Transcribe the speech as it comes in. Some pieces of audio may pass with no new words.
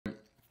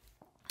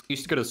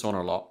used to go to the sauna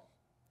a lot.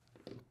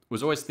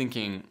 Was always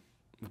thinking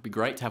it would be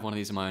great to have one of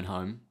these in my own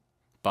home,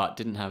 but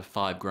didn't have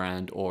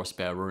 $5,000 or a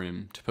spare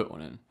room to put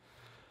one in.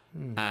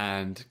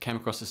 And came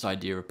across this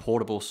idea of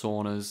portable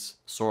saunas.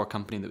 Saw a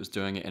company that was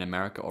doing it in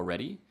America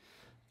already,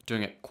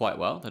 doing it quite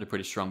well. They had a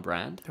pretty strong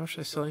brand. How much are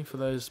they selling for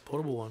those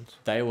portable ones?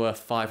 They were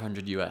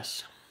 $500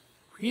 US.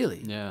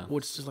 Really? Yeah. Or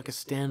it's just like a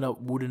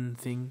stand-up wooden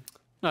thing?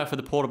 No, for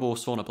the portable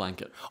sauna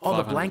blanket. Oh,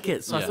 the 500.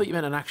 blankets. So I Yeah. thought you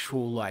meant an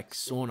actual like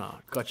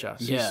sauna. Gotcha.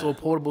 So you Yeah. saw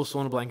portable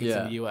sauna blankets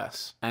Yeah. in the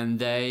US. And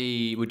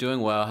they were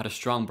doing well, had a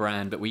strong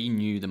brand, but we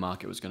knew the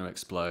market was going to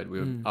explode.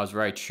 I was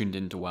very tuned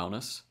into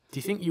wellness. Do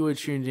you think you were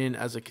tuned in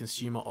as a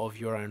consumer of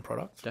your own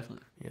product?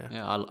 Definitely. Yeah.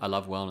 Yeah, I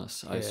love wellness.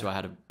 So Yeah. I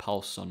had a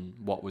pulse on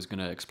what was going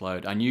to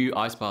explode. I knew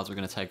ice baths were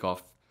going to take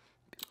off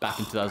back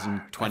in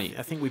 2020.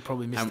 I think we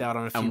probably missed out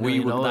on a few and we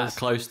million were dollars. that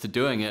close to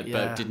doing it,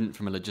 Yeah. but didn't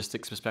from a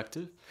logistics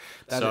perspective.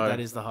 That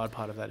is the hard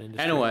part of that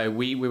industry. Anyway,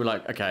 we were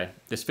like, okay,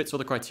 this fits all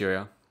the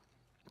criteria.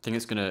 I think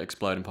it's going to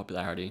explode in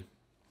popularity.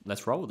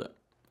 Let's roll with it.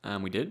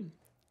 And we did.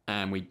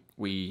 And we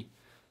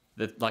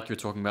like you were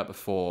talking about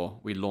before,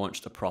 we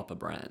launched a proper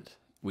brand.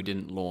 We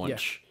didn't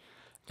launch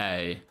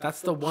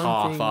That's the one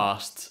thing.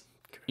 half-assed,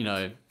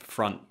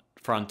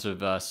 front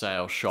of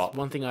sale shop.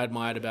 One thing I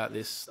admired about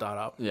this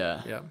startup.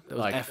 Yeah. Yeah. There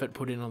was effort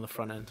put in on the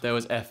front end. There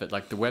was effort.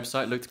 Like the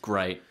website looked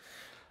great,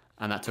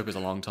 and that took us a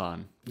long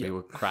time. We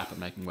were crap at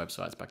making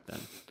websites back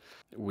then.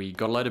 We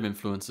got a load of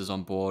influencers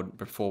on board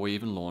before we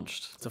even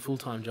launched. It's a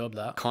full-time job,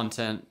 that.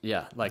 Content,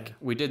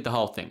 we did the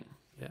whole thing.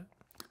 Yeah.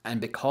 And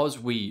because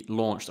we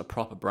launched a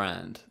proper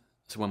brand,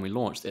 so when we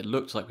launched, it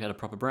looked like we had a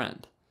proper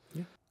brand.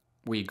 Yeah.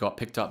 We got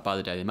picked up by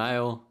the Daily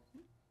Mail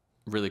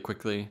really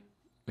quickly.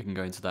 We can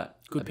go into that.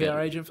 Good PR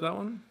agent for that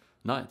one?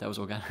 No, that was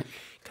organic.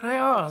 Can I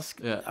ask?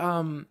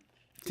 Yeah.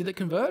 Did it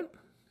convert?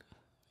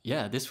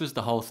 Yeah, this was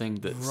the whole thing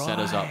that set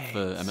us up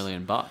for $1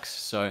 million.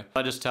 So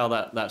I just tell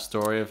that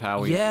story of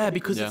how we. Yeah,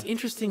 because it's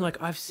interesting.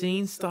 Like I've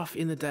seen stuff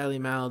in the Daily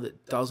Mail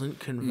that doesn't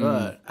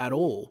convert at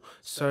all.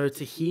 So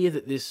to hear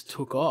that this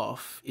took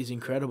off is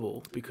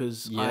incredible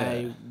because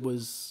I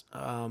was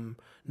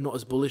not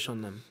as bullish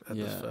on them at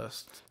the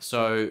first.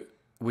 So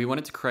we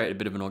wanted to create a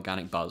bit of an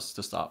organic buzz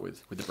to start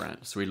with the brand.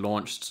 So we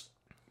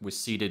was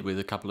seeded with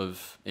a couple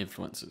of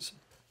influencers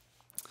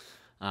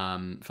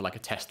for like a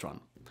test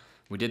run.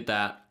 We did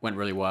that, went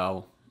really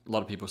well. A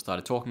lot of people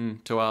started talking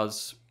to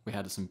us. We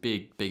had some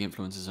big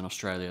influencers in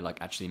Australia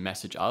like actually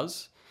message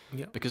us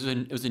because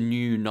it was a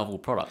new novel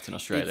product in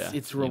Australia.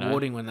 It's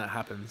rewarding when that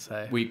happens.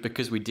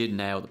 Because we did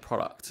nail the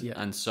product. Yeah.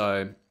 And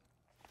so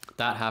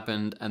that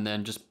happened. And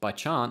then just by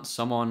chance,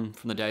 someone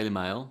from the Daily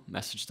Mail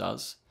messaged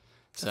us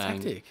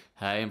saying, hectic.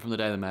 hey, I'm from the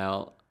Daily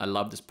Mail. I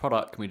love this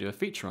product. Can we do a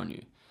feature on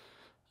you?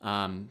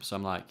 So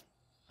I'm like,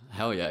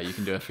 hell yeah, you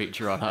can do a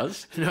feature on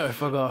us. No,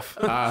 fuck off.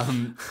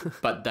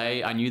 But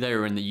I knew they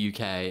were in the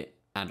UK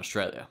and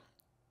Australia.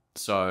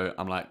 So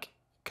I'm like,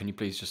 can you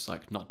please just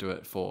like not do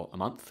it for a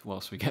month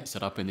whilst we get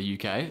set up in the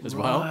UK as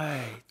well?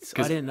 Right.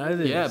 I didn't know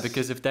this. Yeah,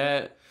 because if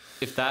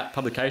that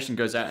publication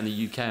goes out in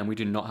the UK and we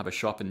do not have a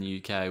shop in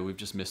the UK, we've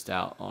just missed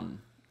out on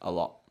a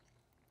lot.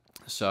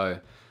 So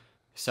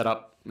set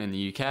up in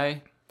the UK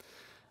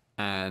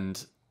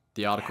and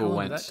the article How long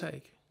went... did that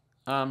take?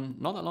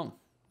 Not that long.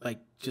 Like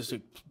just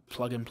a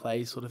plug and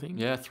play sort of thing?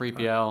 Yeah,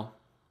 3PL.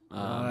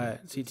 Right.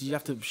 So did you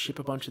have to ship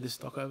a bunch of this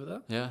stock over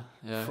there?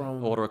 Yeah.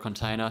 From- Order a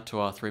container to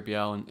our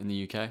 3PL in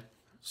the UK.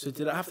 So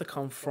did it have to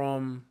come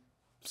from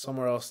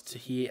somewhere else to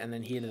here and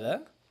then here to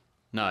there?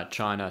 No,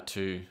 China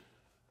to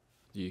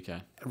the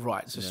UK.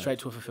 Right. So straight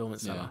to a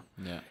fulfillment center.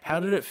 Yeah. How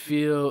did it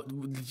feel?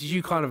 Did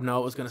you kind of know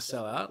it was going to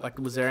sell out? Like,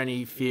 was there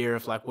any fear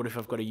of like, what if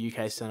I've got a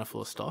UK center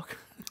full of stock?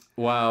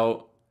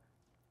 Well,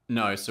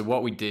 no. So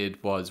what we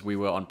did was we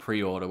were on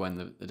pre-order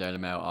when the Daily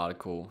Mail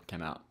article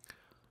came out.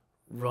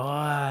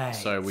 Right.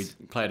 So we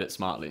played it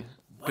smartly.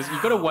 Because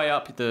you've got to weigh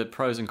up the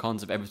pros and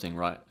cons of everything,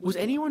 right? Was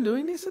anyone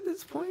doing this at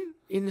this point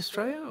in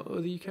Australia or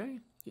the UK?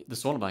 The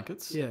sauna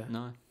blankets? Yeah.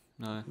 No.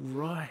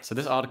 Right. So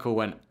this article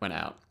went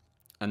out.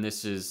 And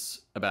this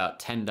is about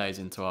 10 days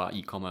into our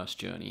e-commerce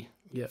journey.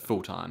 Yeah.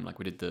 Full time. Like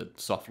we did the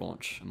soft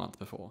launch a month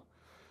before.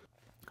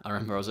 I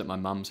remember I was at my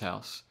mum's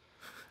house.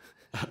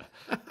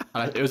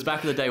 It was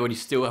back in the day when you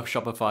still have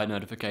Shopify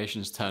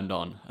notifications turned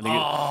on. I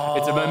think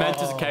it's a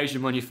momentous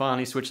occasion when you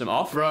finally switch them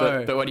off.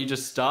 Bro. But when you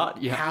just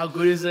start, How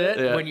good is it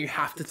Yeah. when you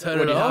have to turn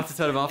when it you off? have to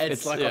turn them off,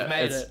 It's like, I've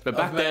made it. But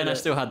back I've made then, I it.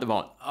 still had them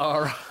on.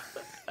 All right.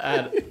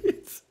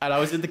 And I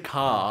was in the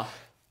car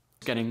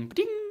getting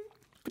ba-ding,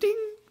 ba-ding,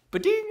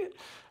 ba-ding.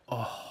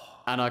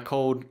 And I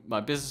called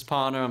my business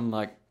partner. I'm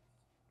like,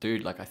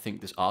 dude, like I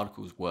think this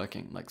article's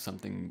working. Like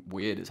something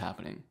weird is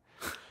happening.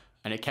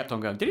 And it kept on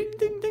going ding,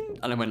 ding, ding.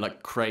 And I went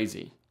like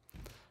crazy.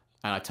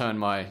 And I turned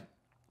my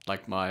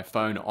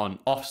phone on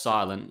off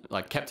silent,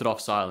 like kept it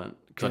off silent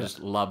because I just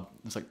love,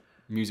 it's like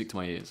music to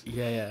my ears.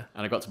 Yeah.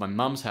 And I got to my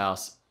mum's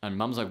house and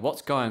mum's like,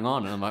 what's going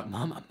on? And I'm like,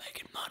 Mum, I'm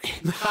making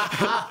money.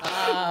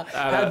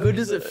 How good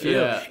does it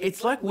feel? Yeah.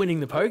 It's like winning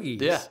the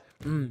pokies. Yeah.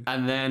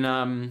 And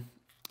then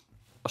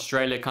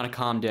Australia kind of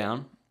calmed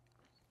down.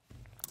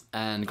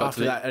 And got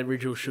After to that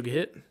original sugar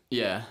hit.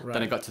 yeah. Then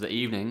Right. it got to the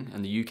evening,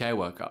 and the UK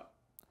woke up.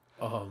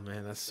 Oh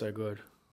man, that's so good.